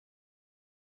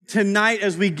tonight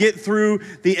as we get through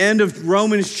the end of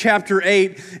Romans chapter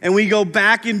 8 and we go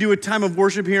back into a time of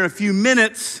worship here in a few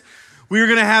minutes, we are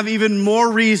going to have even more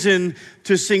reason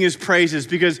to sing his praises,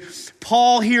 because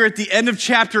Paul here at the end of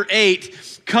chapter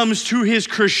 8 comes to his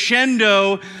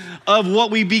crescendo of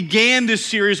what we began this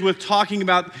series with talking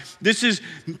about. This is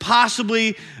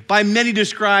possibly by many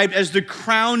described as the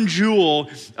crown jewel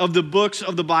of the books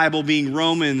of the Bible, being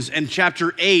Romans, and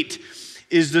chapter 8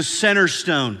 is the center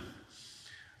stone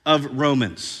of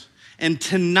Romans. And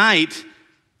tonight,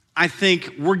 I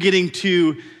think we're getting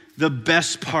to the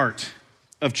best part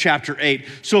of chapter 8.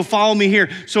 So follow me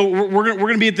here. So we're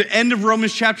going to be at the end of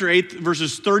Romans chapter 8,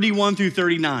 verses 31 through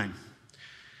 39.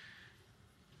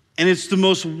 And it's the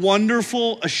most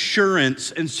wonderful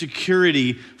assurance and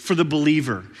security for the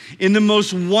believer. In the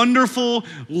most wonderful,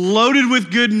 loaded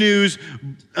with good news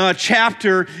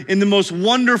chapter in the most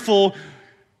wonderful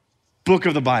book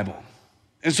of the Bible.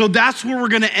 And so that's where we're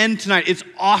going to end tonight. It's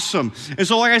awesome. And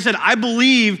so like I said, I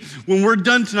believe when we're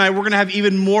done tonight, we're going to have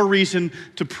even more reason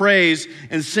to praise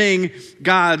and sing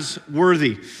God's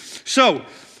worthy. So,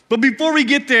 but before we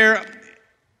get there,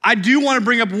 I do want to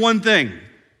bring up one thing.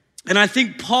 And I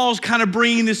think Paul's kind of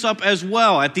bringing this up as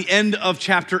well at the end of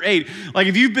chapter 8. Like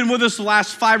if you've been with us the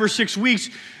last 5 or 6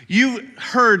 weeks, you've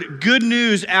heard good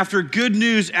news after good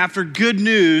news after good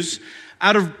news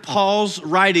out of Paul's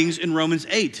writings in Romans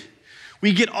 8.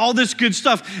 We get all this good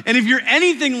stuff. And if you're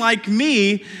anything like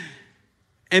me,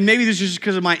 and maybe this is just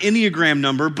because of my Enneagram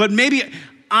number, but maybe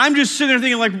I'm just sitting there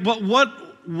thinking like, but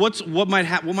what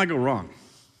might go wrong?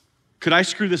 Could I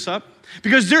screw this up?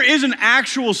 Because there is an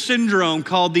actual syndrome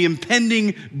called the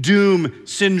impending doom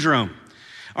syndrome.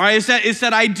 All right, it's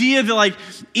that idea that like,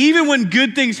 even when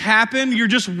good things happen, you're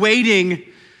just waiting.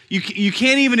 You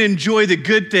can't even enjoy the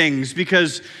good things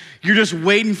because you're just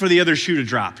waiting for the other shoe to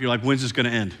drop. You're like, when's this gonna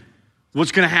end?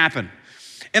 What's gonna happen?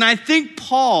 And I think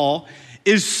Paul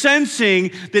is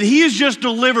sensing that he has just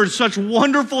delivered such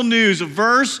wonderful news,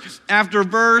 verse after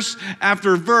verse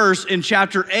after verse in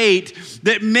chapter 8,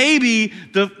 that maybe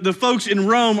the folks in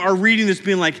Rome are reading this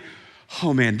being like,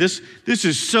 oh man, this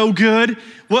is so good.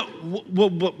 But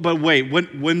wait,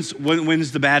 when's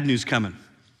the bad news coming?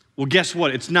 Well, guess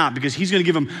what? It's not, because he's going to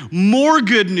give them more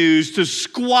good news to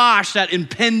squash that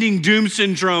impending doom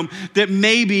syndrome that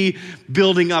may be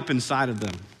building up inside of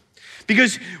them.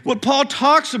 Because what Paul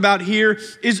talks about here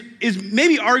is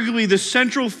maybe arguably the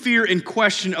central fear and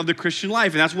question of the Christian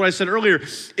life. And that's what I said earlier.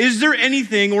 Is there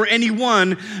anything or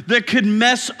anyone that could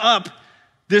mess up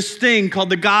this thing called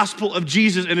the gospel of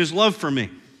Jesus and his love for me?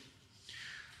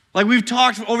 Like we've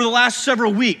talked over the last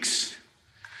several weeks,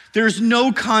 there's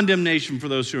no condemnation for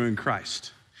those who are in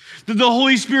Christ. That the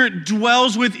Holy Spirit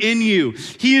dwells within you.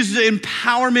 He is the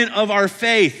empowerment of our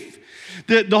faith.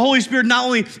 The Holy Spirit not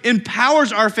only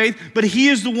empowers our faith, but he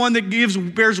is the one that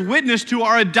bears witness to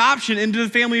our adoption into the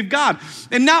family of God.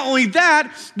 And not only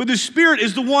that, but the Spirit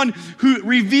is the one who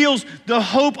reveals the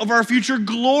hope of our future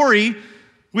glory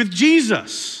with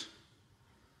Jesus.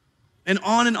 And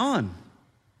on and on.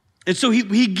 And so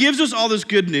he gives us all this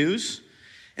good news.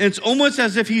 And it's almost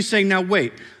as if he's saying, now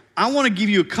wait, I want to give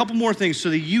you a couple more things so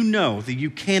that you know that you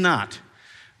cannot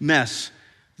mess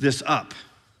this up.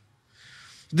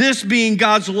 This being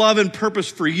God's love and purpose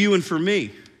for you and for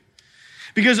me.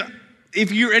 Because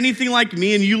if you're anything like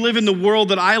me and you live in the world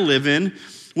that I live in,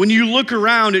 when you look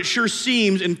around, it sure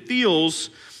seems and feels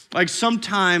like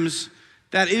sometimes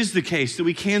that is the case, that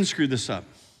we can screw this up.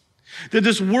 That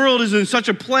this world is in such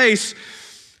a place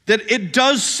that it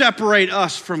does separate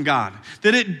us from God,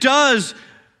 that it does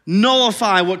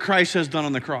nullify what Christ has done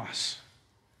on the cross.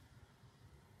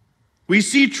 We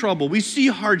see trouble, we see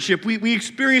hardship, we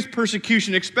experience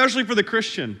persecution, especially for the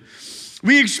Christian.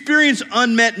 We experience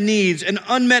unmet needs and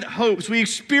unmet hopes. We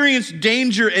experience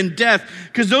danger and death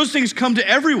because those things come to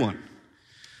everyone.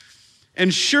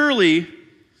 And surely,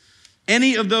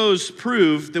 any of those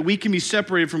prove that we can be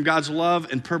separated from God's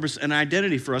love and purpose and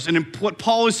identity for us. And what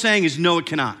Paul is saying is, no, it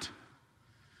cannot.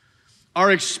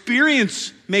 Our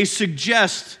experience may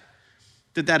suggest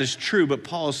that that is true, but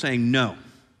Paul is saying, no,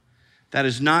 that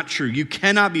is not true. You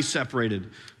cannot be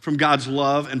separated from God's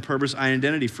love and purpose and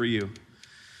identity for you.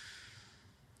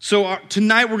 So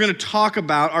tonight we're going to talk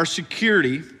about our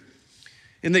security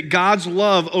in that God's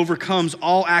love overcomes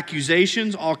all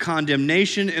accusations, all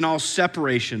condemnation, and all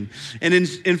separation. And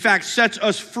in fact, sets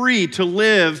us free to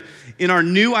live in our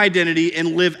new identity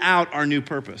and live out our new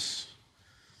purpose.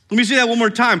 Let me say that one more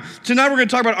time. Tonight we're going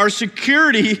to talk about our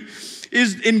security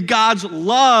is in God's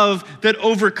love that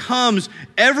overcomes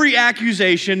every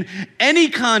accusation, any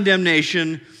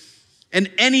condemnation, and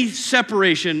any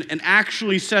separation, and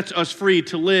actually sets us free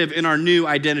to live in our new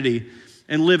identity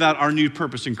and live out our new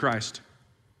purpose in Christ.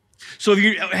 So if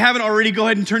you haven't already, go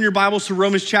ahead and turn your Bibles to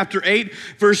Romans chapter 8,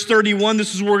 verse 31.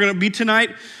 This is where we're going to be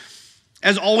tonight.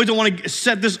 As always, I want to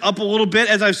set this up a little bit.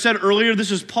 As I've said earlier,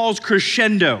 this is Paul's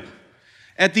crescendo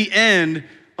at the end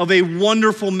of a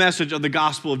wonderful message of the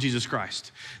gospel of Jesus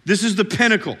Christ. This is the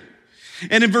pinnacle.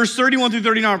 And in verse 31 through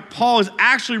 39, Paul is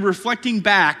actually reflecting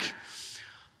back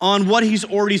on what he's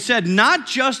already said, not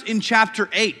just in chapter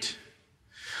 8,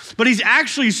 but he's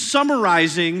actually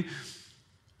summarizing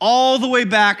all the way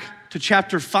back to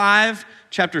chapter 5,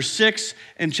 chapter 6,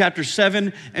 and chapter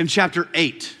 7, and chapter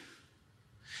 8.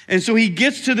 And so he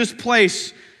gets to this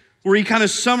place where he kind of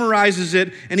summarizes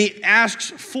it, and he asks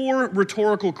 4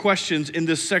 rhetorical questions in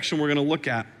this section we're going to look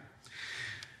at.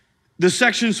 The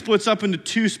section splits up into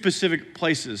 2 specific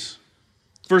places.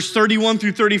 Verse 31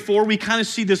 through 34, we kind of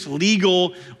see this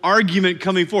legal argument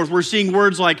coming forth. We're seeing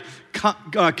words like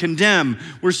condemn.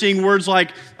 We're seeing words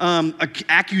like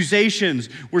accusations.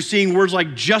 We're seeing words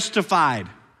like justified.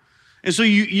 And so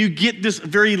you get this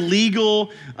very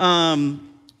legal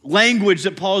language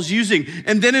that Paul's using.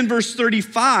 And then in verse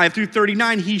 35 through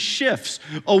 39, he shifts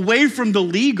away from the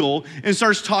legal and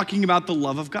starts talking about the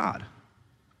love of God.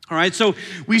 All right, so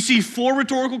we see 4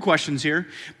 rhetorical questions here,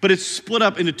 but it's split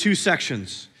up into 2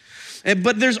 sections.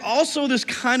 But there's also this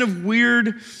kind of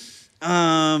weird,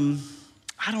 I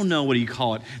don't know, what do you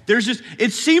call it?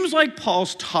 It seems like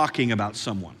Paul's talking about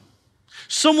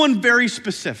someone very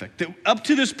specific that up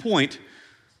to this point,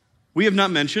 we have not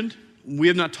mentioned, we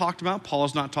have not talked about, Paul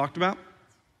has not talked about.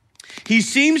 He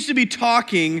seems to be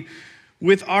talking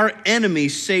with our enemy,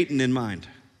 Satan, in mind.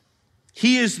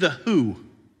 He is the who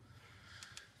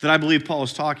that I believe Paul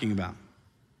is talking about.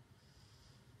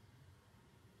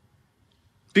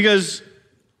 Because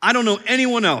I don't know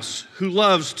anyone else who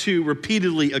loves to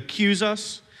repeatedly accuse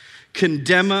us,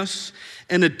 condemn us,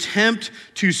 and attempt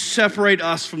to separate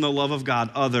us from the love of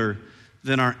God other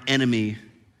than our enemy,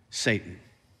 Satan.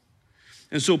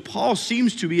 And so Paul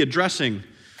seems to be addressing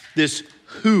this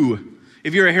who.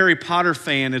 If you're a Harry Potter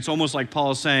fan, it's almost like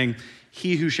Paul is saying,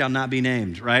 he who shall not be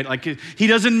named, right? Like he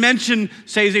doesn't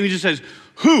say his name, he just says,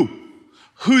 who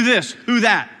this, who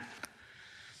that.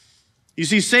 You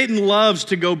see, Satan loves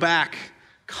to go back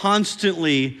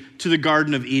constantly to the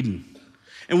Garden of Eden.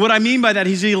 And what I mean by that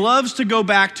is he loves to go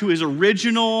back to his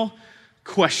original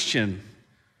question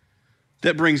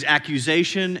that brings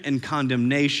accusation and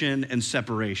condemnation and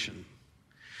separation.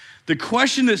 The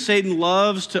question that Satan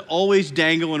loves to always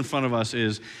dangle in front of us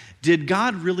is, did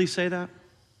God really say that?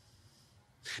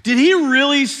 Did he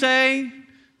really say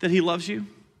that he loves you?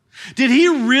 Did he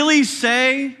really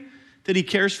say that he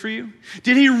cares for you?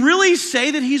 Did he really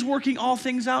say that he's working all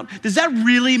things out? Does that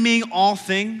really mean all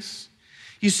things?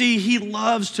 You see, he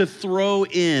loves to throw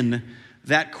in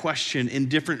that question in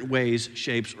different ways,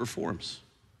 shapes, or forms.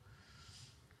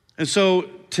 And so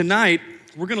tonight,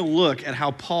 we're going to look at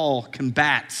how Paul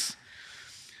combats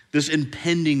this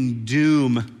impending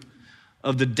doom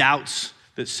of the doubts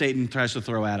that Satan tries to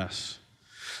throw at us.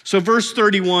 So verse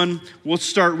 31, we'll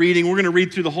start reading. We're going to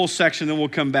read through the whole section, then we'll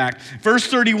come back. Verse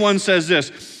 31 says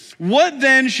this, "What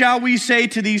then shall we say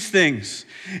to these things?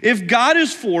 If God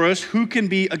is for us, who can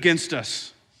be against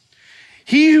us?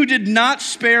 He who did not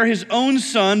spare his own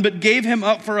son, but gave him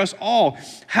up for us all,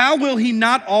 how will he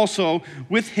not also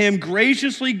with him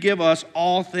graciously give us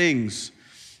all things?"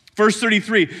 Verse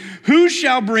 33, "Who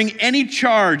shall bring any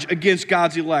charge against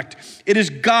God's elect? It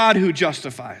is God who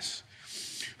justifies.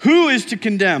 Who is to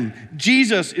condemn?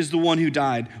 Jesus is the one who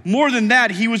died. More than that,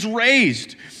 he was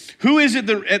raised. Who is it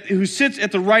who sits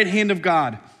at the right hand of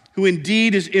God, who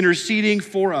indeed is interceding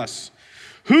for us?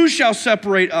 Who shall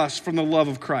separate us from the love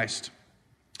of Christ?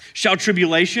 Shall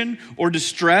tribulation or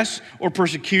distress or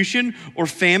persecution or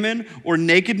famine or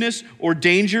nakedness or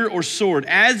danger or sword?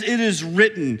 As it is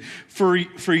written, for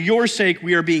your sake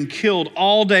we are being killed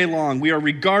all day long. We are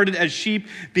regarded as sheep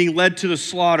being led to the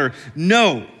slaughter.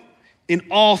 No, in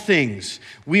all things,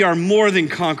 we are more than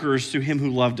conquerors through him who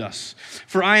loved us.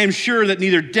 For I am sure that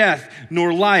neither death,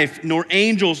 nor life, nor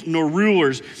angels, nor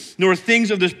rulers, nor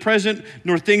things of this present,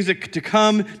 nor things that to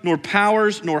come, nor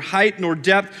powers, nor height, nor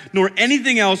depth, nor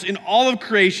anything else in all of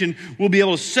creation will be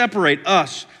able to separate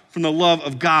us from the love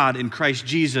of God in Christ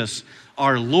Jesus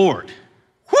our Lord."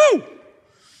 Woo!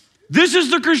 This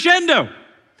is the crescendo.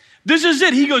 This is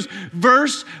it. He goes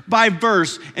verse by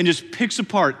verse and just picks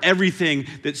apart everything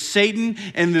that Satan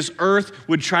and this earth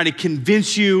would try to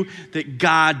convince you that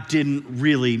God didn't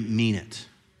really mean it.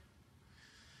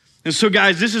 And so,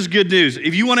 guys, this is good news.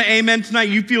 If you want to amen tonight,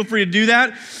 you feel free to do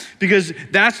that because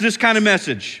that's this kind of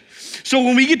message. So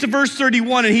when we get to verse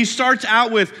 31 and he starts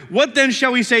out with, "What then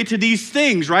shall we say to these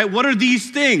things," right? What are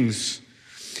these things?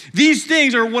 These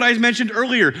things are what I mentioned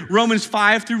earlier, Romans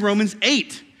 5 through Romans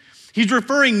 8. He's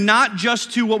referring not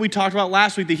just to what we talked about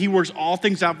last week, that he works all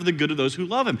things out for the good of those who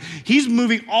love him. He's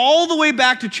moving all the way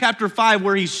back to chapter 5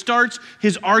 where he starts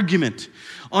his argument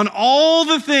on all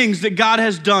the things that God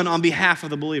has done on behalf of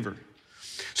the believer.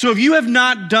 So if you have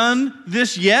not done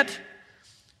this yet,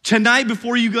 tonight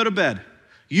before you go to bed,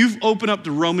 you've opened up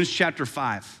to Romans chapter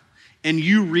 5 and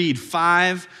you read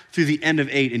 5 through the end of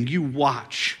 8 and you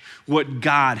watch what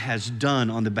God has done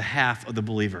on the behalf of the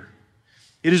believer.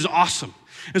 It is awesome.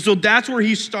 And so that's where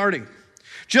he's starting.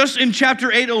 Just in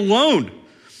chapter 8 alone,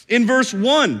 in verse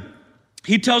 1,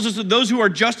 he tells us that those who are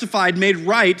justified, made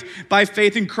right by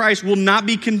faith in Christ will not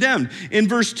be condemned. In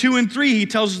verse 2 and 3, he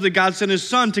tells us that God sent his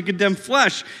son to condemn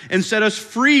flesh and set us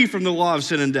free from the law of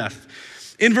sin and death.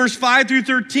 In verse 5 through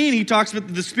 13, he talks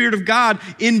about the Spirit of God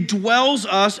indwells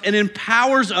us and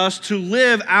empowers us to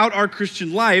live out our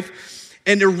Christian life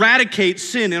and eradicate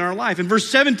sin in our life. In verse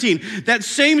 17, that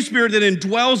same Spirit that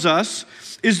indwells us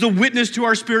is the witness to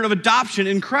our spirit of adoption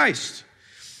in Christ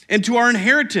and to our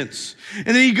inheritance. And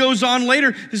then he goes on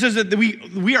later, he says that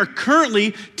we are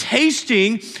currently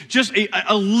tasting just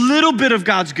a little bit of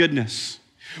God's goodness.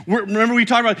 Remember we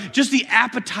talked about just the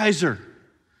appetizer.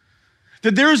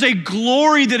 That there is a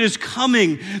glory that is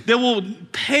coming that will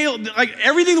pale, like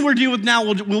everything that we're dealing with now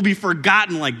will be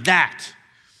forgotten like that.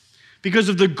 Because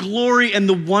of the glory and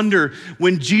the wonder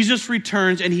when Jesus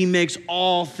returns and he makes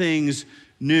all things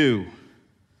new.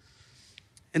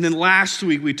 And then last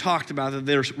week we talked about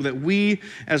that we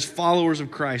as followers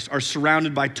of Christ are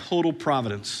surrounded by total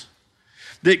providence.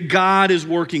 That God is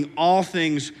working all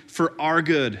things for our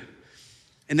good.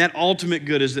 And that ultimate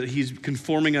good is that he's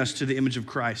conforming us to the image of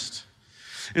Christ.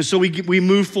 And so we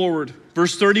move forward.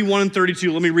 Verse 31 and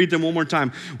 32, let me read them one more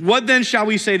time. What then shall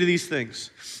we say to these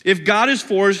things? If God is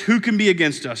for us, who can be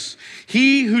against us?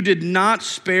 He who did not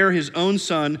spare his own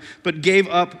son, but gave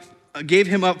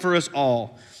him up for us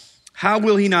all, how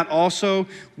will he not also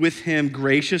with him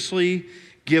graciously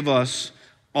give us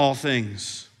all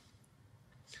things?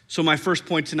 So my first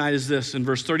point tonight is this, in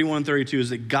verse 31 and 32, is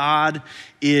that God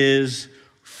is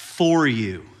for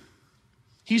you.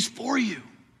 He's for you.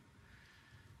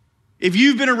 If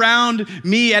you've been around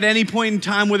me at any point in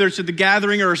time, whether it's at the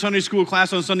gathering or a Sunday school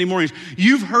class on Sunday mornings,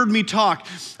 you've heard me talk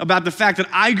about the fact that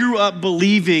I grew up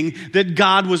believing that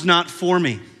God was not for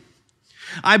me.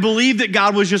 I believed that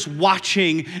God was just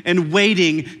watching and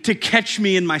waiting to catch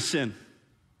me in my sin.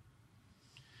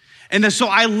 And so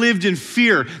I lived in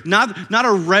fear, not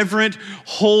a reverent,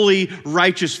 holy,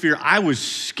 righteous fear. I was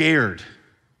scared.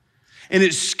 And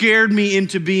it scared me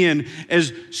into being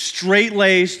as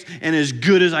straight-laced and as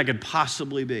good as I could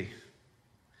possibly be.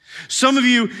 Some of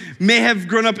you may have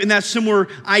grown up in that similar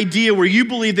idea where you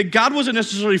believe that God wasn't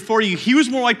necessarily for you. He was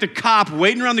more like the cop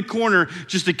waiting around the corner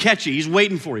just to catch you. He's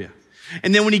waiting for you.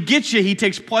 And then when he gets you, he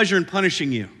takes pleasure in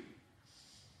punishing you.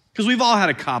 Because we've all had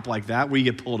a cop like that where you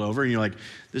get pulled over and you're like,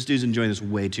 this dude's enjoying this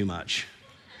way too much.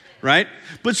 Right?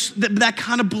 But that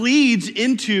kind of bleeds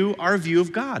into our view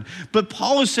of God. But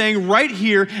Paul is saying right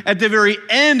here at the very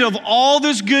end of all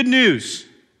this good news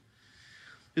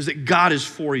is that God is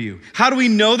for you. How do we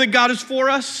know that God is for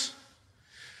us?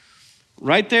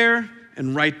 Right there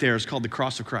and right there is called the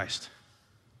cross of Christ.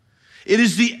 It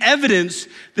is the evidence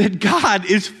that God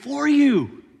is for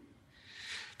you,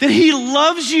 that he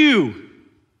loves you.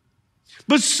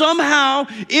 But somehow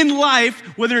in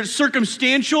life, whether it's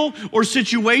circumstantial or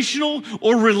situational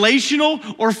or relational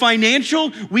or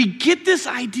financial, we get this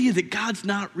idea that God's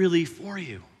not really for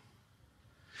you.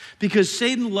 Because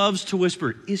Satan loves to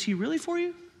whisper, is he really for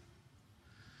you?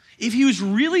 If he was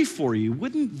really for you,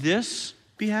 wouldn't this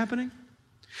be happening?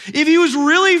 If he was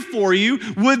really for you,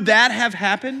 would that have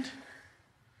happened?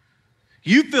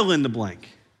 You fill in the blank.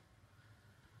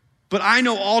 But I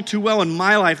know all too well in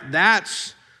my life,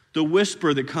 that's the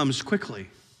whisper that comes quickly,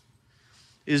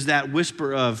 is that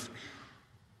whisper of,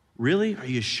 really? Are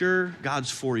you sure God's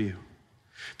for you?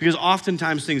 Because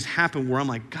oftentimes things happen where I'm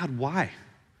like, God, why?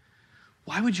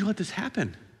 Why would you let this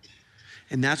happen?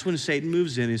 And that's when Satan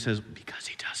moves in and says, because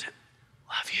he doesn't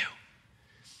love you.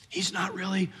 He's not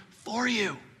really for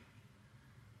you.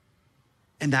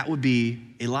 And that would be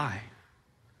a lie.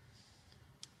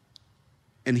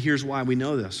 And here's why we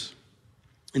know this.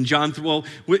 In John, quickly,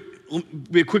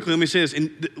 let me say this.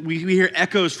 And we hear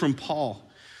echoes from Paul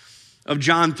of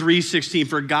John 3:16.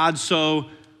 For God so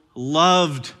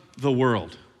loved the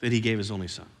world that he gave his only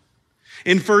son.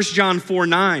 In 1 John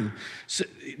 4:9,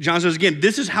 John says again,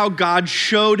 this is how God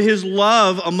showed his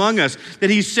love among us, that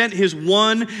he sent his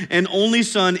one and only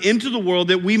son into the world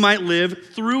that we might live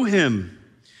through him.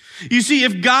 You see,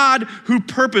 if God, who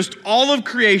purposed all of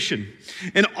creation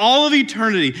and all of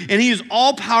eternity, and he is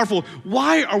all powerful,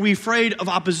 why are we afraid of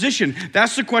opposition?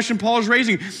 That's the question Paul is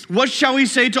raising. What shall we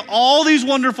say to all these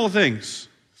wonderful things?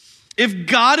 If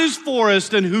God is for us,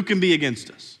 then who can be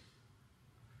against us?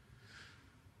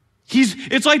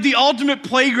 It's like the ultimate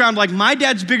playground, like my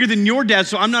dad's bigger than your dad,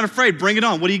 so I'm not afraid. Bring it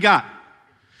on. What do you got?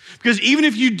 Because even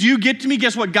if you do get to me,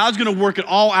 guess what? God's going to work it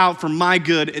all out for my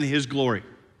good and his glory.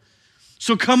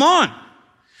 So come on.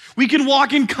 We can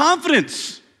walk in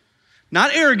confidence,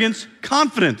 not arrogance,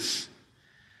 confidence.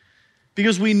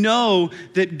 Because we know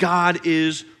that God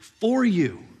is for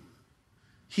you.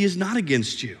 He is not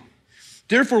against you.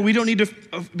 Therefore, we don't need to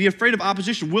be afraid of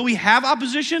opposition. Will we have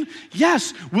opposition?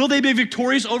 Yes. Will they be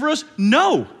victorious over us?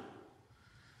 No.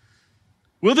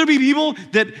 Will there be people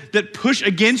that push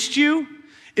against you?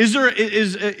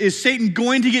 Is Satan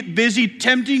going to get busy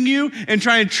tempting you and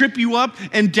trying to trip you up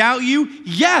and doubt you?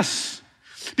 Yes.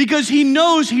 Because he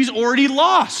knows he's already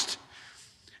lost.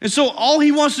 And so all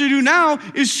he wants to do now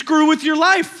is screw with your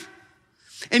life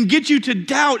and get you to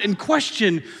doubt and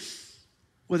question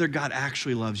whether God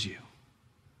actually loves you.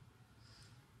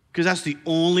 Because that's the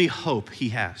only hope he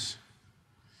has.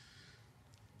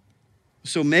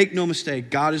 So make no mistake,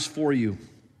 God is for you.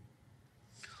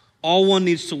 All one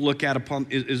needs to look at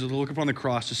is to look upon the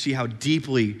cross to see how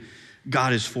deeply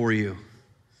God is for you.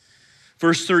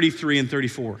 Verse 33 and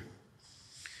 34.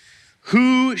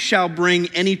 Who shall bring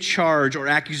any charge or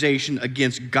accusation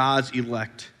against God's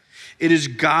elect? It is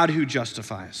God who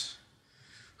justifies.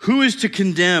 Who is to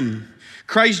condemn?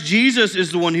 Christ Jesus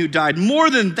is the one who died. More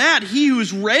than that, he who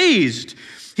is raised.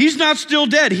 He's not still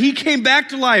dead. He came back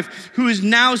to life, who is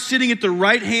now sitting at the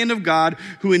right hand of God,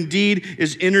 who indeed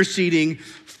is interceding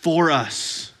for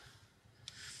us.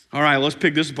 All right, let's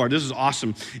pick this apart. This is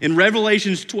awesome. In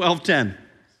Revelation 12:10,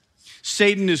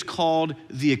 Satan is called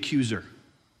the accuser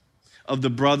of the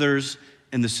brothers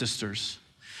and the sisters.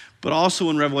 But also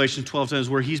in Revelation 12:10 is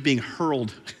where he's being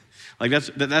hurled. Like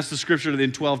that's the scripture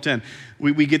in 12:10.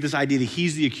 We get this idea that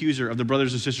he's the accuser of the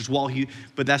brothers and sisters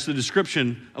but that's the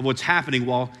description of what's happening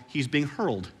while he's being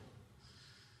hurled.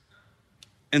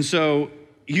 And so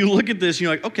you look at this and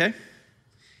you're like, okay,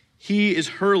 he is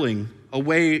hurling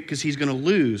away because he's going to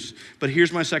lose. But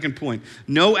here's my second point.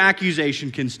 No accusation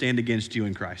can stand against you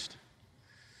in Christ.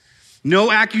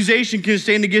 No accusation can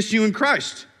stand against you in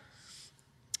Christ.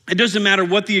 It doesn't matter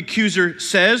what the accuser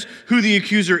says, who the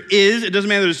accuser is. It doesn't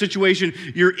matter the situation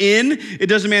you're in. It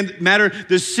doesn't matter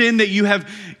the sin that you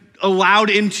have allowed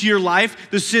into your life,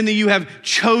 the sin that you have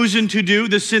chosen to do,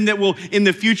 the sin that will in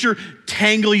the future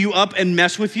tangle you up and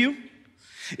mess with you.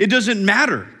 It doesn't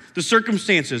matter the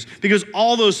circumstances, because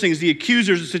all those things, the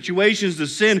accusers, the situations, the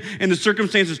sin, and the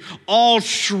circumstances all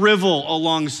shrivel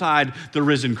alongside the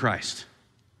risen Christ.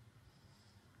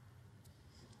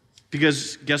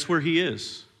 Because guess where he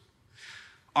is?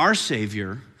 Our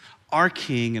Savior, our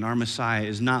King, and our Messiah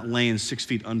is not laying 6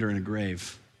 feet under in a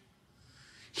grave.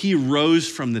 He rose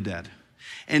from the dead,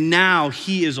 and now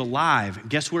he is alive.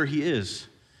 Guess where he is?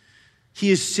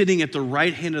 He is sitting at the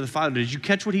right hand of the Father. Did you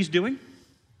catch what he's doing?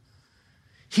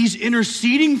 He's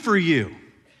interceding for you.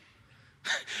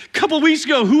 A couple weeks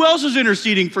ago, who else is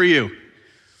interceding for you?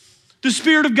 The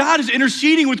Spirit of God is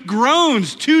interceding with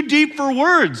groans too deep for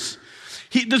words.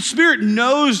 The Spirit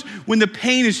knows when the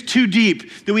pain is too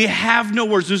deep, that we have no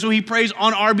words, and so he prays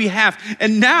on our behalf.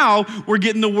 And now we're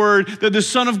getting the word that the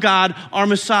Son of God, our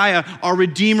Messiah, our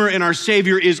Redeemer, and our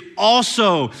Savior is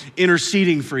also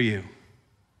interceding for you.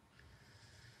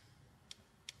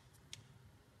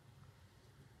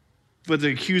 But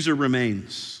the accuser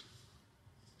remains.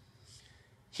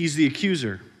 He's the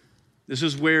accuser. This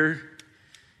is where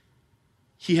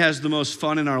he has the most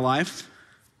fun in our life.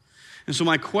 And so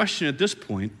my question at this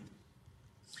point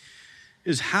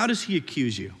is, how does he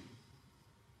accuse you?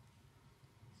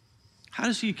 How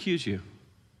does he accuse you?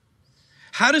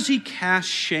 How does he cast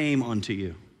shame onto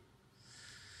you?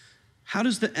 How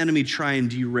does the enemy try and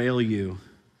derail you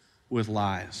with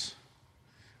lies,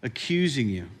 accusing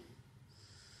you?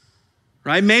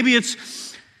 Right? Maybe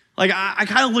it's like I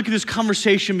kind of look at this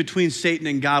conversation between Satan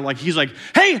and God, like he's like,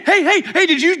 hey,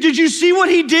 did you see what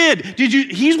he did?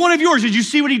 He's one of yours. Did you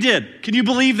see what he did? Can you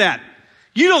believe that?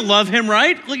 You don't love him,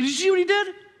 right? Like, did you see what he did?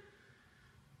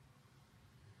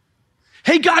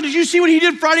 Hey, God, did you see what he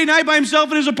did Friday night by himself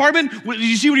in his apartment? Did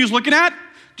you see what he was looking at?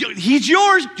 He's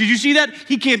yours. Did you see that?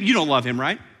 You don't love him,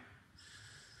 right?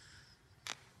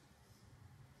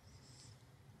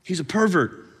 He's a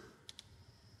pervert.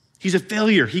 He's a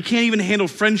failure. He can't even handle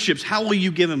friendships. How will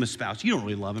you give him a spouse? You don't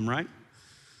really love him, right?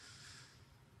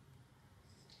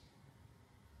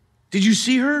 Did you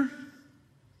see her?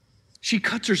 She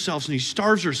cuts herself and she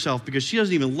starves herself because she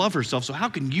doesn't even love herself, so how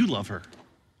can you love her?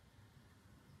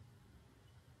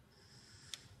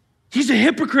 He's a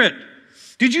hypocrite.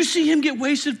 Did you see him get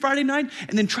wasted Friday night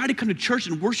and then try to come to church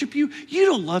and worship you? You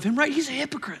don't love him, right? He's a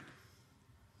hypocrite.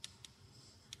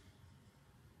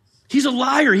 He's a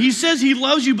liar. He says he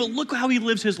loves you, but look how he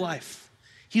lives his life.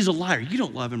 He's a liar. You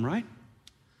don't love him, right?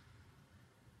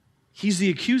 He's the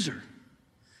accuser.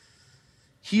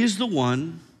 He is the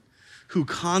one who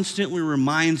constantly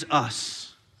reminds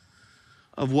us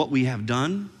of what we have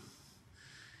done.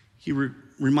 He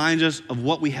reminds us of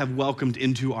what we have welcomed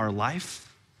into our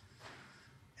life.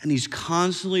 And he's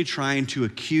constantly trying to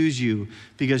accuse you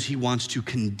because he wants to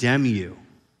condemn you.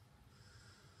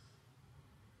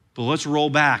 But let's roll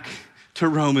back to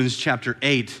Romans chapter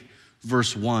 8,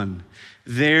 verse 1.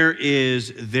 There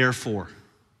is therefore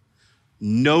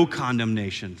no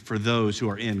condemnation for those who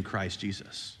are in Christ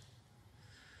Jesus.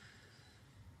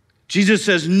 Jesus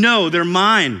says, no, they're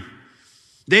mine.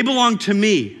 They belong to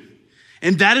me.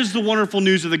 And that is the wonderful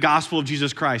news of the gospel of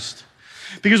Jesus Christ.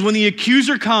 Because when the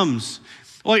accuser comes,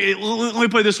 let me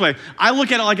put it this way. I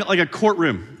look at it like a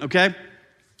courtroom, okay?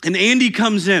 And Andy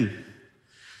comes in,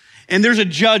 and there's a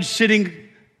judge sitting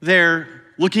there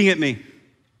looking at me,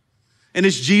 and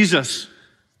it's Jesus.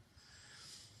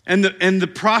 And the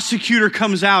prosecutor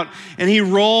comes out, and he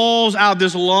rolls out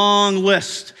this long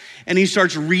list, and he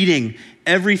starts reading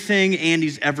everything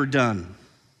Andy's ever done.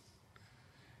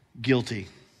 Guilty,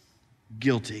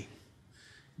 guilty,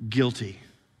 guilty,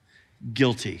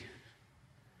 guilty.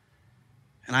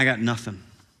 And I got nothing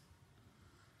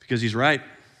because he's right.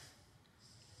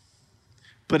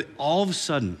 But all of a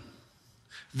sudden,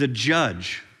 the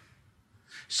judge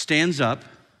stands up,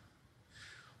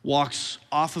 walks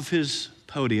off of his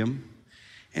podium,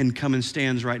 and comes and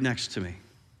stands right next to me.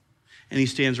 And he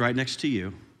stands right next to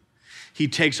you. He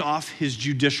takes off his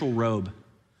judicial robe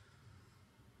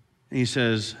and he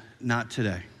says, not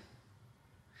today.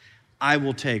 I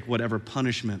will take whatever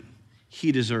punishment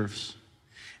he deserves,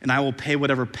 and I will pay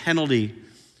whatever penalty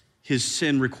his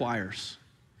sin requires.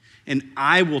 And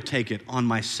I will take it on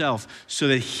myself so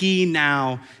that he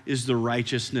now is the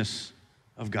righteousness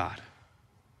of God.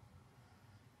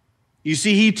 You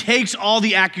see, he takes all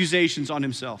the accusations on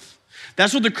himself.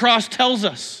 That's what the cross tells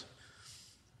us.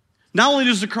 Not only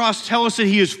does the cross tell us that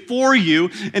he is for you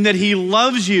and that he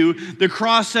loves you, the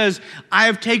cross says, I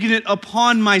have taken it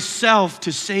upon myself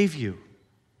to save you.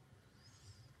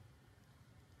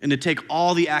 And to take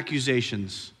all the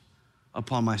accusations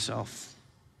upon myself.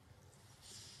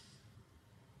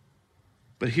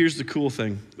 But here's the cool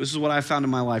thing. This is what I found in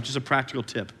my life, just a practical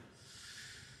tip.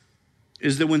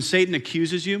 Is that when Satan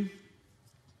accuses you,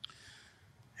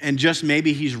 and just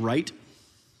maybe he's right,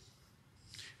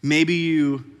 maybe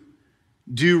you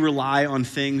do rely on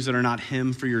things that are not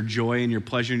him for your joy and your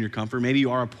pleasure and your comfort. Maybe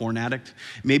you are a porn addict.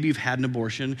 Maybe you've had an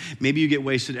abortion. Maybe you get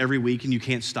wasted every week and you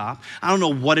can't stop. I don't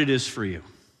know what it is for you.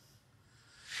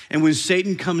 And when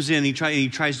Satan comes in, he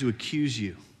tries to accuse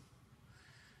you.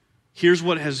 Here's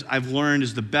what I've learned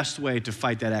is the best way to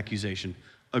fight that accusation.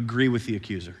 Agree with the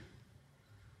accuser.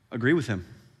 Agree with him.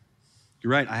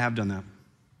 You're right, I have done that.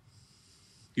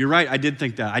 You're right, I did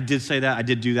think that. I did say that. I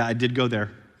did do that. I did go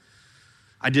there.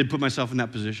 I did put myself in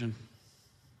that position.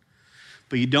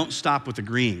 But you don't stop with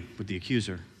agreeing with the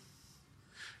accuser.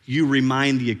 You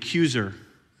remind the accuser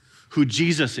who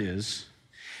Jesus is.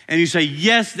 And you say,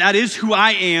 yes, that is who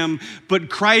I am, but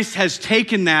Christ has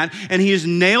taken that and he has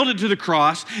nailed it to the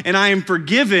cross and I am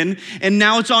forgiven and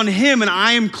now it's on him and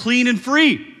I am clean and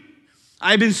free.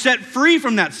 I've been set free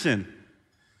from that sin.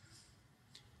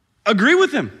 Agree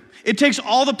with him. It takes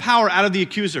all the power out of the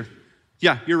accuser.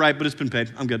 Yeah, you're right, but it's been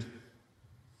paid. I'm good.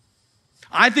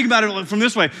 I think about it from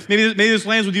this way. Maybe this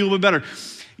lands with you a little bit better.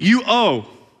 You owe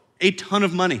a ton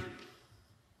of money.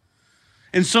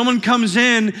 And someone comes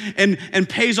in and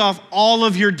pays off all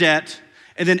of your debt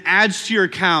and then adds to your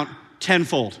account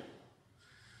tenfold.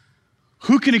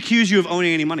 Who can accuse you of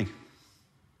owning any money?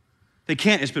 They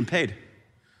can't, it's been paid.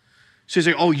 So he's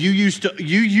like, oh,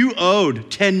 you owed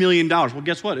 $10 million. Well,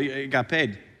 guess what? It got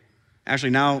paid.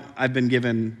 Actually, now I've been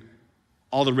given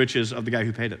all the riches of the guy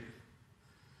who paid it.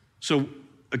 So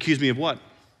accuse me of what?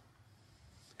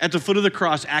 At the foot of the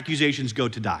cross, accusations go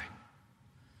to die.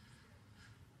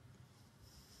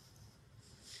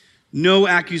 No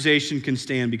accusation can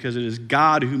stand because it is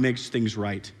God who makes things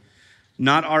right,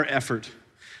 not our effort,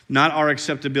 not our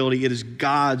acceptability. It is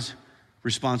God's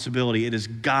responsibility. It is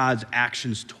God's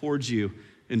actions towards you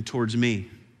and towards me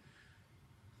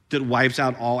that wipes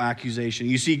out all accusation.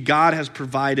 You see, God has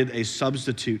provided a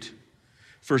substitute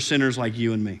for sinners like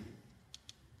you and me.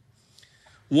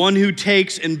 one who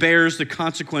takes and bears the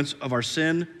consequence of our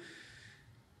sin,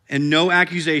 and no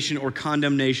accusation or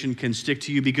condemnation can stick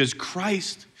to you because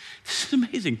Christ, this is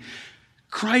amazing,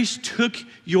 Christ took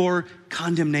your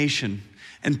condemnation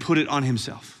and put it on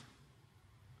himself.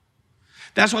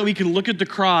 That's why we can look at the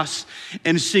cross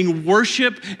and sing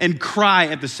worship and cry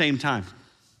at the same time.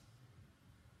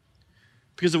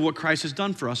 Because of what Christ has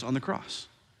done for us on the cross.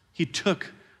 He took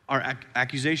our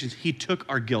accusations. He took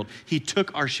our guilt. He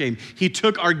took our shame. He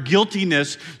took our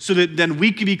guiltiness so that then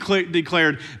we could be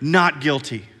declared not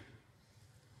guilty.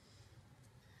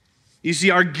 You see,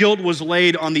 our guilt was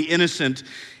laid on the innocent,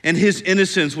 and his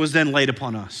innocence was then laid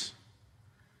upon us.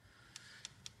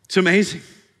 It's amazing.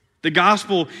 The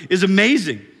gospel is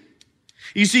amazing.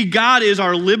 You see, God is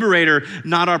our liberator,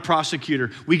 not our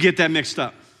prosecutor. We get that mixed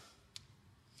up.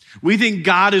 We think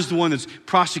God is the one that's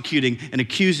prosecuting and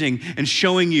accusing and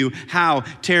showing you how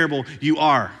terrible you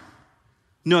are.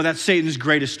 No, that's Satan's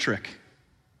greatest trick.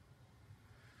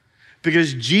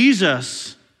 Because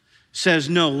Jesus says,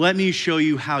 no, let me show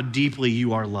you how deeply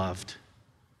you are loved.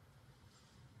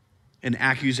 And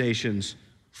accusations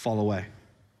fall away.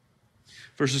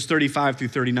 Verses 35 through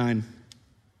 39.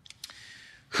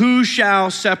 Who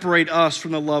shall separate us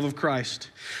from the love of Christ?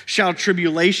 Shall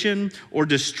tribulation or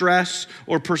distress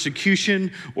or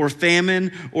persecution or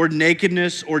famine or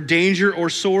nakedness or danger or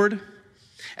sword?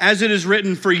 As it is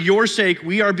written, for your sake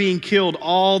we are being killed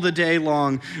all the day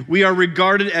long. We are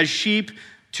regarded as sheep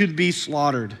to be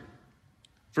slaughtered.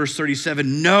 Verse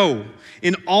 37, no,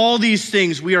 in all these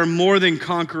things we are more than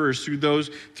conquerors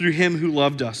through him who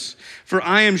loved us. For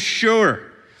I am sure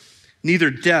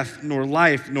neither death, nor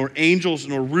life, nor angels,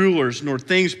 nor rulers, nor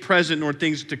things present, nor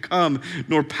things to come,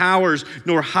 nor powers,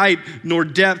 nor height, nor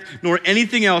depth, nor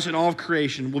anything else in all of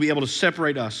creation will be able to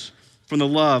separate us from the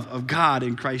love of God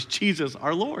in Christ Jesus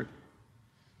our Lord.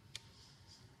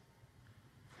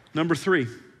 Number 3,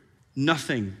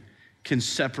 nothing can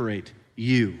separate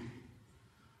you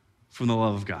from the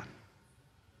love of God.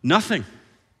 Nothing.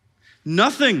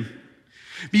 Nothing.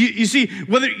 You see,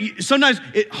 sometimes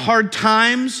hard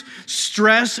times,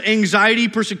 stress, anxiety,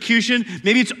 persecution,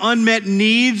 maybe it's unmet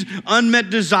needs,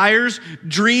 unmet desires,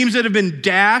 dreams that have been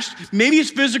dashed, maybe it's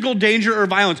physical danger or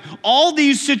violence. All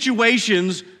these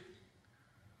situations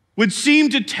would seem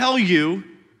to tell you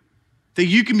that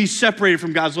you can be separated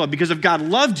from God's love, because if God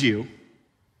loved you,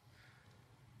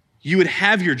 you would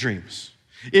have your dreams.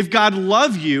 If God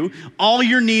loved you, all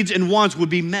your needs and wants would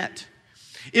be met.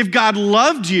 If God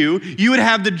loved you, you would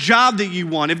have the job that you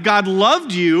want. If God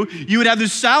loved you, you would have the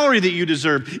salary that you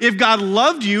deserve. If God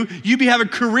loved you, you'd have a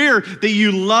career that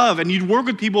you love and you'd work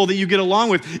with people that you get along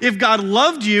with. If God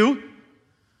loved you,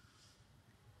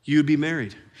 you'd be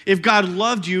married. If God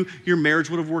loved you, your marriage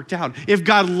would have worked out. If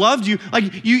God loved you,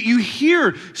 like you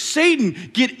hear Satan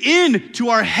get into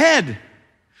our head,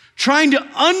 trying to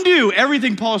undo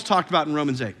everything Paul has talked about in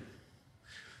Romans 8.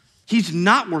 He's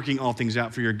not working all things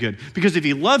out for your good, because if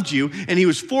he loved you and he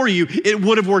was for you, it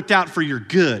would have worked out for your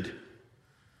good.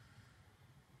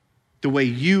 The way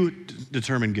you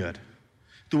determine good,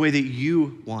 the way that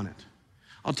you want it.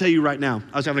 I'll tell you right now,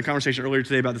 I was having a conversation earlier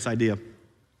today about this idea.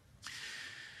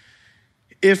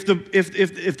 If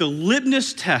the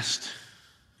litmus test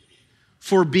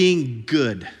for being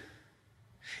good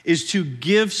is to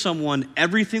give someone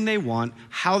everything they want,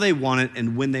 how they want it,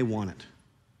 and when they want it.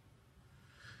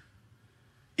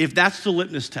 If that's the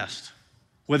litmus test,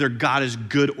 whether God is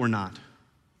good or not,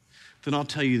 then I'll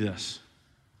tell you this.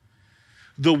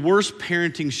 The worst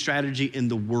parenting strategy in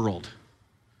the world,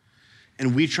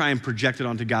 and we try and project it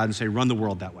onto God and say, run the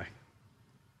world that way.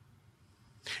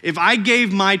 If I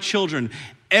gave my children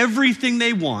everything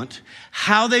they want,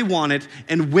 how they want it,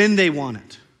 and when they want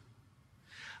it,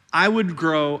 I would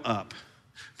grow up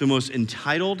the most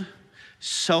entitled,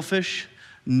 selfish,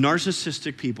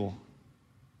 narcissistic people.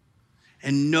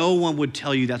 And no one would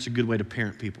tell you that's a good way to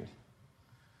parent people.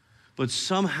 But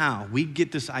somehow we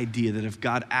get this idea that if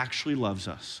God actually loves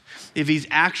us, if he's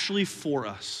actually for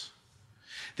us,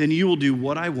 then you will do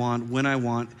what I want, when I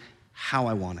want, how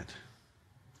I want it.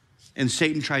 And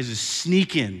Satan tries to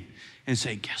sneak in and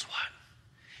say, guess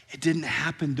what? It didn't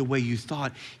happen the way you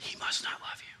thought. He must not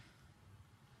love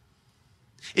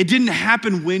you. It didn't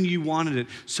happen when you wanted it,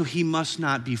 so he must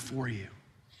not be for you.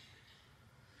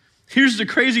 Here's the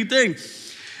crazy thing.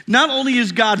 Not only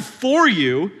is God for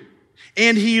you,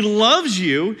 and he loves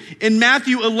you, in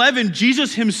Matthew 11,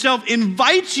 Jesus himself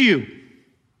invites you.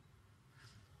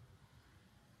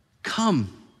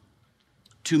 Come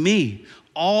to me,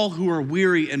 all who are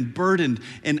weary and burdened,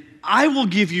 and I will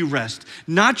give you rest.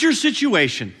 Not your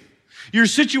situation. Your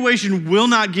situation will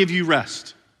not give you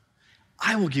rest.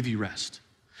 I will give you rest.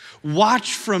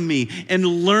 Watch from me and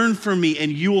learn from me,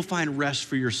 and you will find rest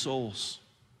for your souls.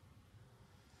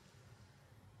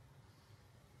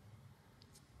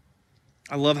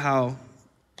 I love how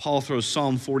Paul throws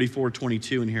Psalm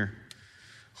 44:22 in here,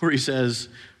 where he says,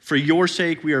 for your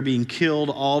sake, we are being killed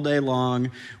all day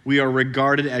long. We are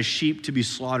regarded as sheep to be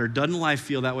slaughtered. Doesn't life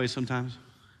feel that way sometimes?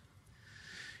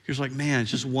 You're just like, man,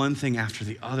 it's just one thing after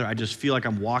the other. I just feel like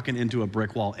I'm walking into a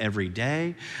brick wall every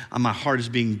day. My heart is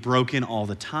being broken all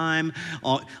the time.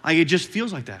 It just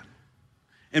feels like that.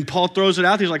 And Paul throws it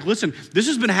out there. He's like, listen, this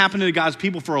has been happening to God's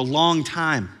people for a long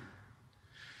time.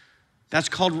 That's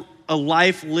called a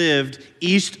life lived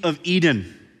east of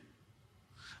Eden.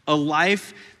 A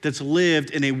life that's lived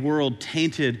in a world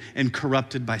tainted and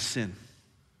corrupted by sin.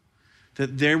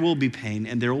 That there will be pain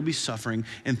and there will be suffering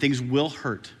and things will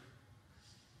hurt.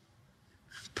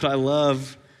 But I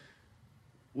love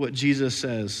what Jesus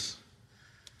says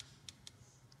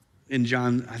in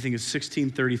John, I think it's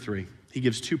 16:33. He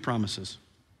gives two promises.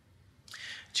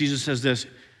 Jesus says this,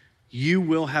 you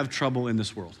will have trouble in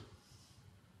this world.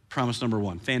 Promise number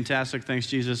one. Fantastic, thanks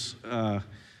Jesus.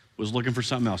 Was looking for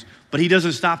something else. But he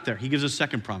doesn't stop there. He gives a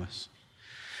second promise.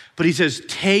 But he says,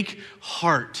 take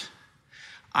heart.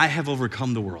 I have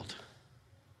overcome the world.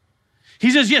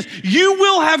 He says, yes, you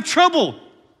will have trouble,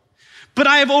 but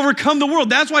I have overcome the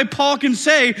world. That's why Paul can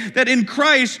say that in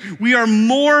Christ, we are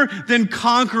more than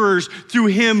conquerors through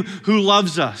him who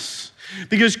loves us.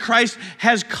 Because Christ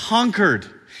has conquered.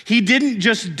 He didn't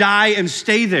just die and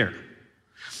stay there.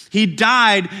 He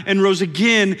died and rose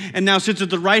again and now sits at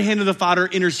the right hand of the Father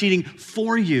interceding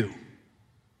for you.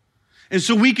 And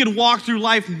so we can walk through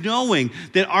life knowing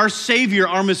that our Savior,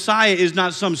 our Messiah, is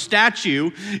not some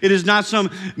statue. It is not some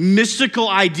mystical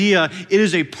idea. It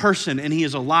is a person, and he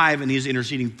is alive, and he is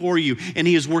interceding for you, and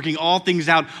he is working all things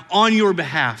out on your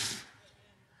behalf.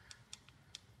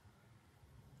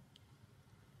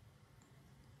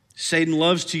 Satan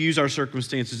loves to use our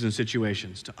circumstances and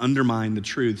situations to undermine the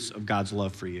truths of God's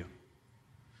love for you.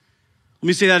 Let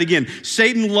me say that again.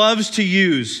 Satan loves to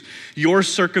use your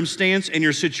circumstance and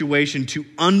your situation to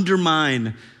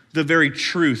undermine the very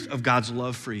truth of God's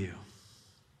love for you.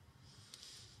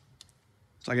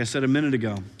 It's like I said a minute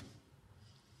ago.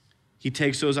 He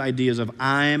takes those ideas of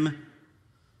I'm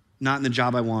not in the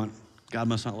job I want, God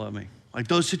must not love me. Like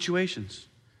those situations.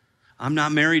 I'm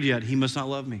not married yet, he must not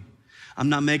love me. I'm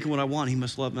not making what I want, he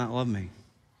must not love me.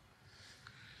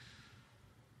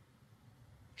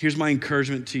 Here's my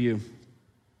encouragement to you.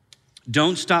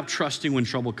 Don't stop trusting when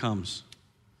trouble comes.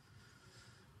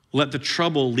 Let the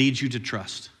trouble lead you to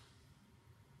trust.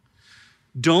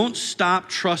 Don't stop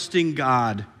trusting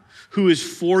God, who is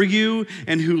for you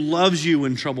and who loves you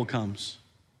when trouble comes.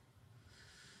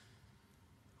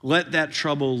 Let that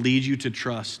trouble lead you to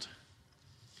trust.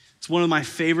 It's one of my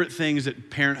favorite things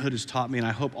that parenthood has taught me, and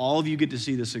I hope all of you get to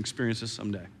see this and experience this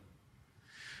someday.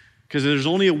 Because there's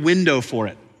only a window for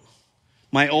it.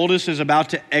 My oldest is about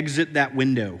to exit that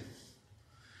window.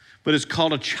 But it's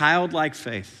called a childlike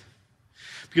faith.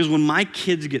 Because when my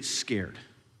kids get scared,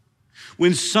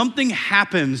 when something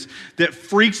happens that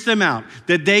freaks them out,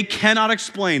 that they cannot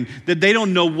explain, that they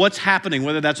don't know what's happening,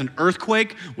 whether that's an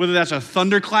earthquake, whether that's a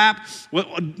thunderclap,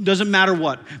 doesn't matter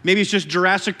what. Maybe it's just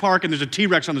Jurassic Park and there's a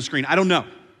T-Rex on the screen. I don't know.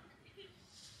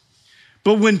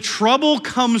 But when trouble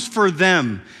comes for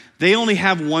them, they only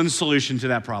have one solution to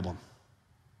that problem.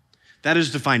 That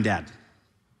is to find dad.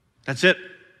 That's it.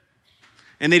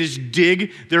 And they just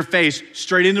dig their face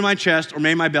straight into my chest or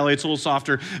maybe my belly. It's a little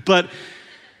softer. But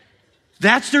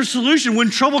that's their solution. When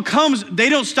trouble comes, they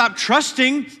don't stop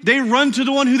trusting. They run to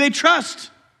the one who they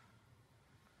trust.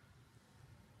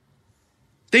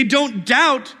 They don't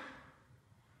doubt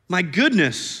my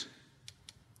goodness.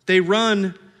 They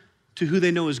run to who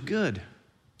they know is good.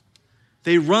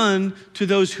 They run to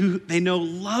those who they know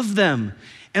love them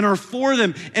and are for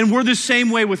them. And we're the same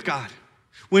way with God.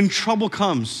 When trouble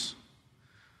comes,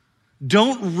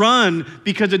 don't run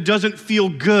because it doesn't feel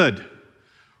good.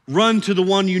 Run to the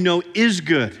one you know is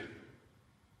good.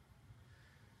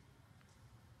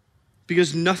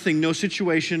 Because nothing, no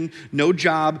situation, no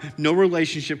job, no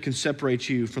relationship can separate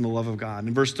you from the love of God.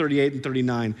 In verse 38 and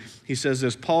 39, he says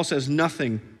this. Paul says,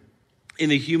 nothing in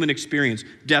the human experience,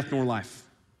 death nor life.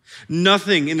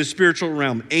 Nothing in the spiritual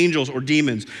realm, angels or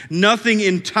demons. Nothing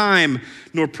in time,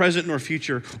 nor present nor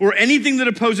future, or anything that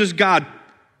opposes God,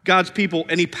 God's people,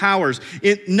 any powers.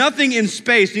 Nothing in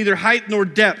space, neither height nor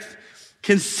depth,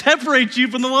 can separate you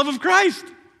from the love of Christ.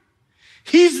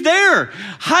 He's there.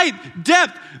 Height,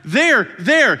 depth,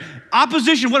 there,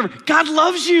 opposition, whatever. God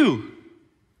loves you.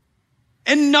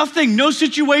 And nothing, no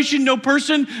situation, no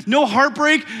person, no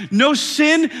heartbreak, no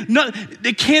sin,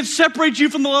 they can't separate you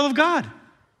from the love of God.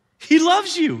 He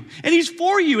loves you, and he's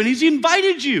for you, and he's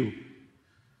invited you.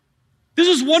 This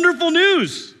is wonderful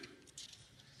news.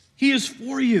 He is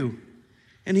for you,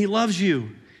 and he loves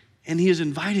you, and he has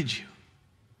invited you.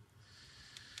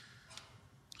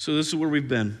 So this is where we've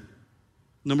been.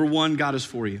 Number one, God is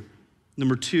for you.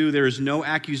 Number two, there is no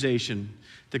accusation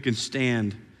that can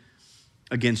stand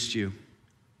against you.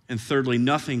 And thirdly,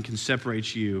 nothing can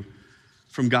separate you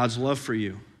from God's love for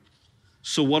you.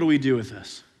 So what do we do with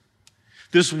this?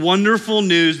 This wonderful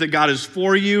news that God is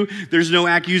for you, there's no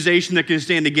accusation that can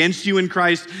stand against you in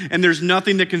Christ, and there's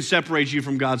nothing that can separate you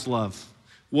from God's love.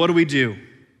 What do we do?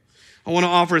 I want to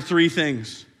offer three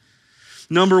things.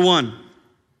 Number one,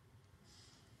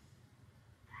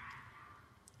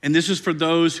 and this is for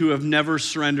those who have never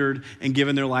surrendered and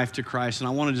given their life to Christ. And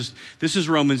I want to this is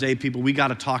Romans 8, people. We got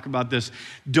to talk about this.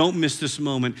 Don't miss this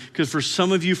moment, because for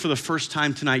some of you, for the first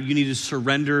time tonight, you need to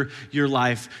surrender your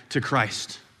life to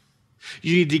Christ.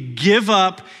 You need to give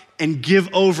up and give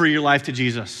over your life to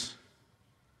Jesus.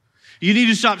 You need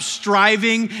to stop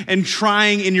striving and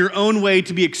trying in your own way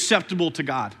to be acceptable to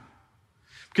God,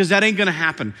 because that ain't going to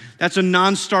happen. That's a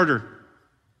non-starter.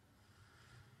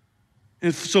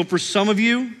 And so for some of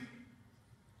you,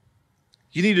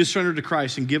 you need to surrender to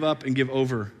Christ and give up and give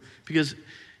over, because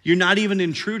you're not even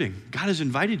intruding. God has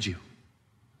invited you.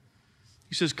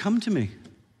 He says, come to me,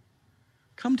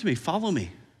 follow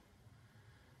me,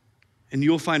 and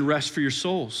you'll find rest for your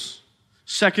souls.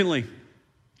 Secondly,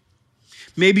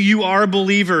 maybe you are a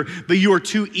believer, but you are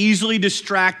too easily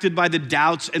distracted by the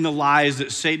doubts and the lies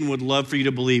that Satan would love for you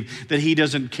to believe, that he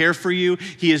doesn't care for you,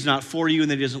 he is not for you,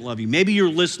 and that he doesn't love you. Maybe you're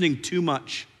listening too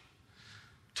much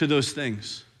to those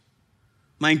things.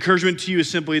 My encouragement to you is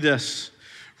simply this: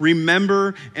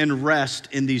 remember and rest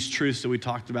in these truths that we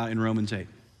talked about in Romans 8.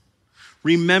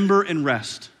 Remember and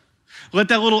rest. Let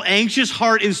that little anxious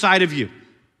heart inside of you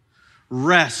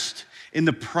rest in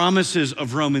the promises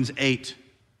of Romans 8.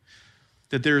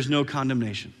 That there is no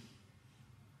condemnation.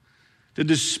 That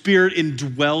the Spirit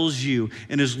indwells you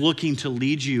and is looking to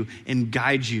lead you and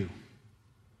guide you.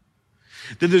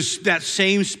 That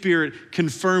same Spirit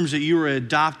confirms that you are an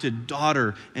adopted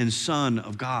daughter and son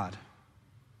of God.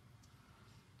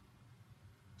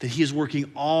 That he is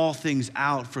working all things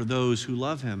out for those who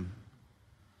love him.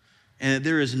 And that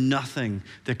there is nothing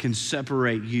that can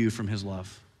separate you from his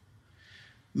love.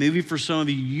 Maybe for some of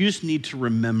you, you just need to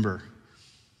remember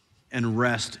and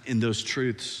rest in those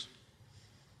truths.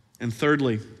 And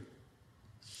thirdly,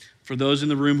 for those in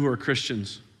the room who are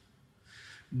Christians,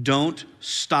 don't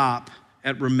stop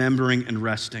at remembering and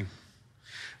resting.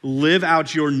 Live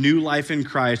out your new life in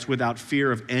Christ without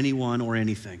fear of anyone or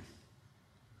anything.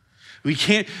 We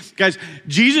can't, guys,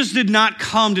 Jesus did not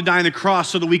come to die on the cross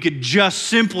so that we could just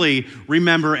simply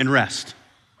remember and rest.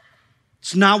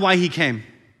 It's not why he came.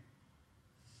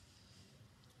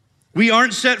 We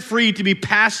aren't set free to be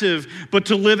passive, but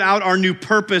to live out our new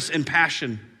purpose and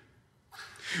passion.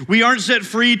 We aren't set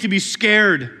free to be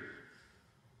scared,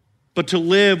 but to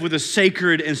live with a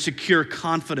sacred and secure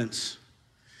confidence.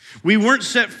 We weren't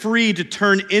set free to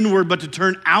turn inward, but to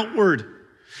turn outward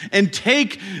and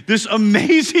take this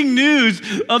amazing news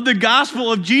of the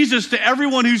gospel of Jesus to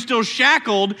everyone who's still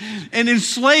shackled and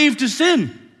enslaved to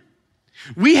sin.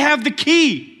 We have the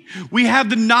key. We have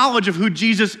the knowledge of who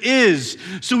Jesus is,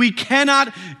 so we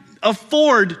cannot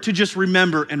afford to just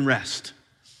remember and rest.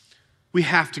 We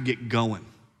have to get going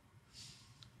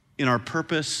in our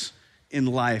purpose in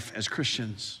life as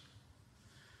Christians.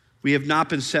 We have not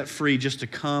been set free just to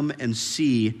come and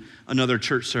see another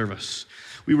church service.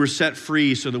 We were set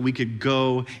free so that we could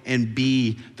go and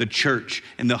be the church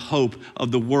and the hope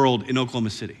of the world in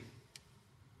Oklahoma City.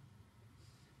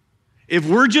 If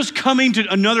we're just coming to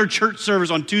another church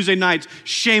service on Tuesday nights,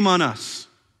 shame on us.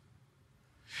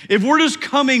 If we're just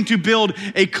coming to build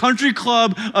a country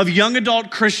club of young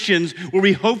adult Christians where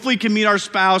we hopefully can meet our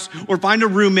spouse or find a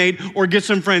roommate or get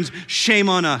some friends, shame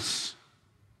on us.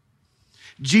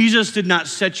 Jesus did not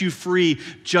set you free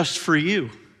just for you.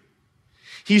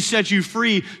 He set you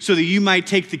free so that you might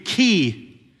take the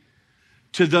key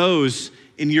to those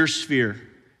in your sphere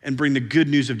and bring the good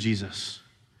news of Jesus,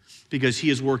 because he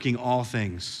is working all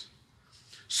things.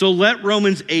 So let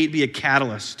Romans 8 be a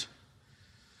catalyst,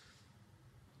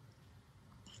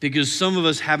 because some of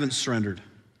us haven't surrendered.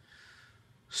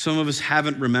 Some of us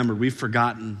haven't remembered. We've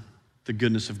forgotten the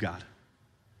goodness of God.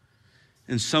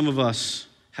 And some of us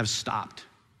have stopped,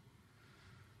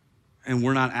 and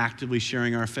we're not actively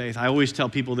sharing our faith. I always tell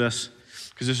people this,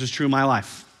 because this is true in my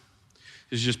life.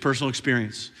 This is just personal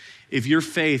experience. if your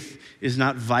faith is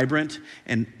not vibrant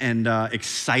and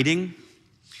exciting,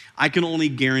 I can only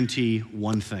guarantee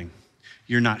one thing.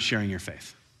 You're not sharing your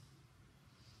faith.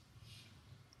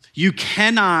 You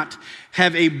cannot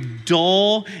have a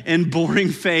dull and boring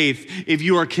faith if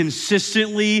you are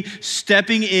consistently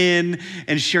stepping in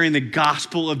and sharing the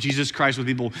gospel of Jesus Christ with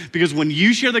people. Because when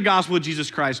you share the gospel of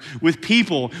Jesus Christ with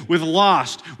people, with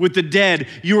lost, with the dead,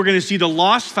 you are going to see the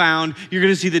lost found, you're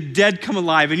going to see the dead come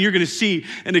alive, and you're going to see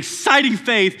an exciting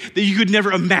faith that you could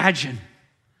never imagine.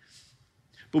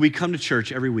 But we come to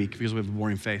church every week because we have a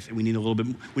boring faith, and we need a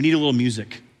little music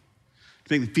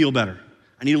to make me feel better.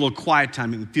 I need a little quiet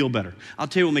time to make me feel better. I'll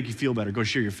tell you what will make you feel better. Go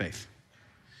share your faith.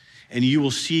 And you will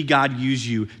see God use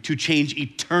you to change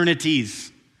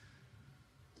eternities.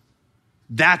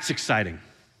 That's exciting.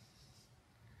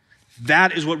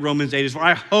 That is what Romans 8 is for.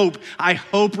 I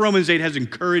hope Romans 8 has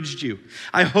encouraged you.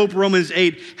 I hope Romans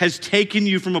 8 has taken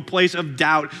you from a place of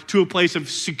doubt to a place of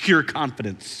secure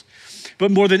confidence. But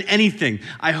more than anything,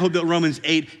 I hope that Romans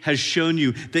 8 has shown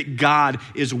you that God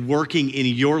is working in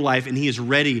your life, and he is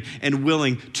ready and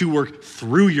willing to work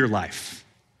through your life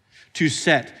to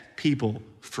set people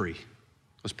free.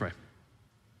 Let's pray.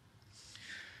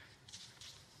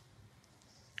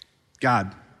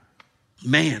 God,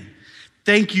 man,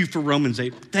 thank you for Romans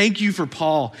 8. Thank you for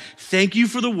Paul. Thank you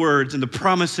for the words and the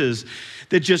promises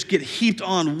that just get heaped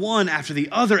on one after the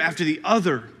other after the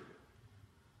other.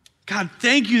 God,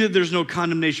 thank you that there's no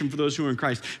condemnation for those who are in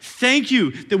Christ. Thank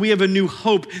you that we have a new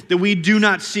hope that we do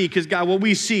not see, because God, what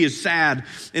we see is sad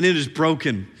and it is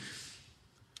broken.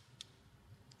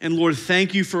 And Lord,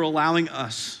 thank you for allowing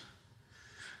us,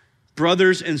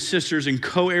 brothers and sisters and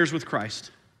co-heirs with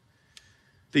Christ,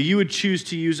 that you would choose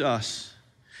to use us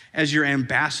as your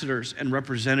ambassadors and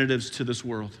representatives to this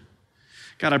world.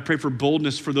 God, I pray for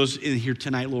boldness for those in here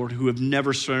tonight, Lord, who have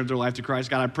never surrendered their life to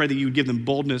Christ. God, I pray that you would give them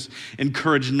boldness and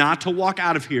courage not to walk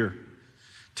out of here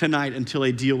tonight until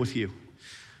they deal with you.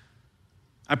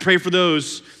 I pray for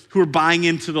those who are buying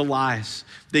into the lies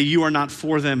that you are not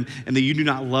for them and that you do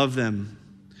not love them.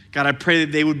 God, I pray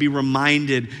that they would be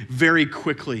reminded very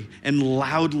quickly and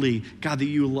loudly, God, that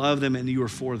you love them and you are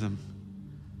for them.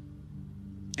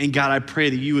 And God, I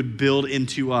pray that you would build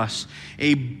into us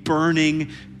a burning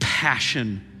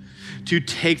passion to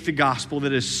take the gospel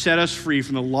that has set us free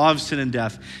from the law of sin and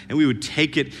death, and we would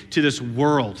take it to this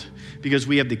world because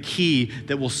we have the key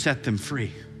that will set them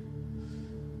free.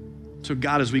 So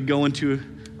God, as we go into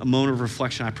a moment of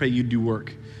reflection, I pray you do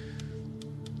work.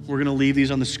 We're going to leave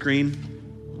these on the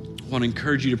screen. I want to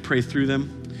encourage you to pray through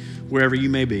them wherever you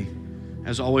may be.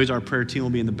 As always, our prayer team will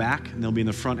be in the back, and they'll be in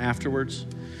the front afterwards.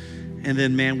 And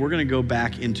then, man, we're going to go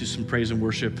back into some praise and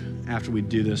worship after we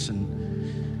do this, and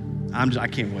I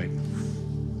can't wait.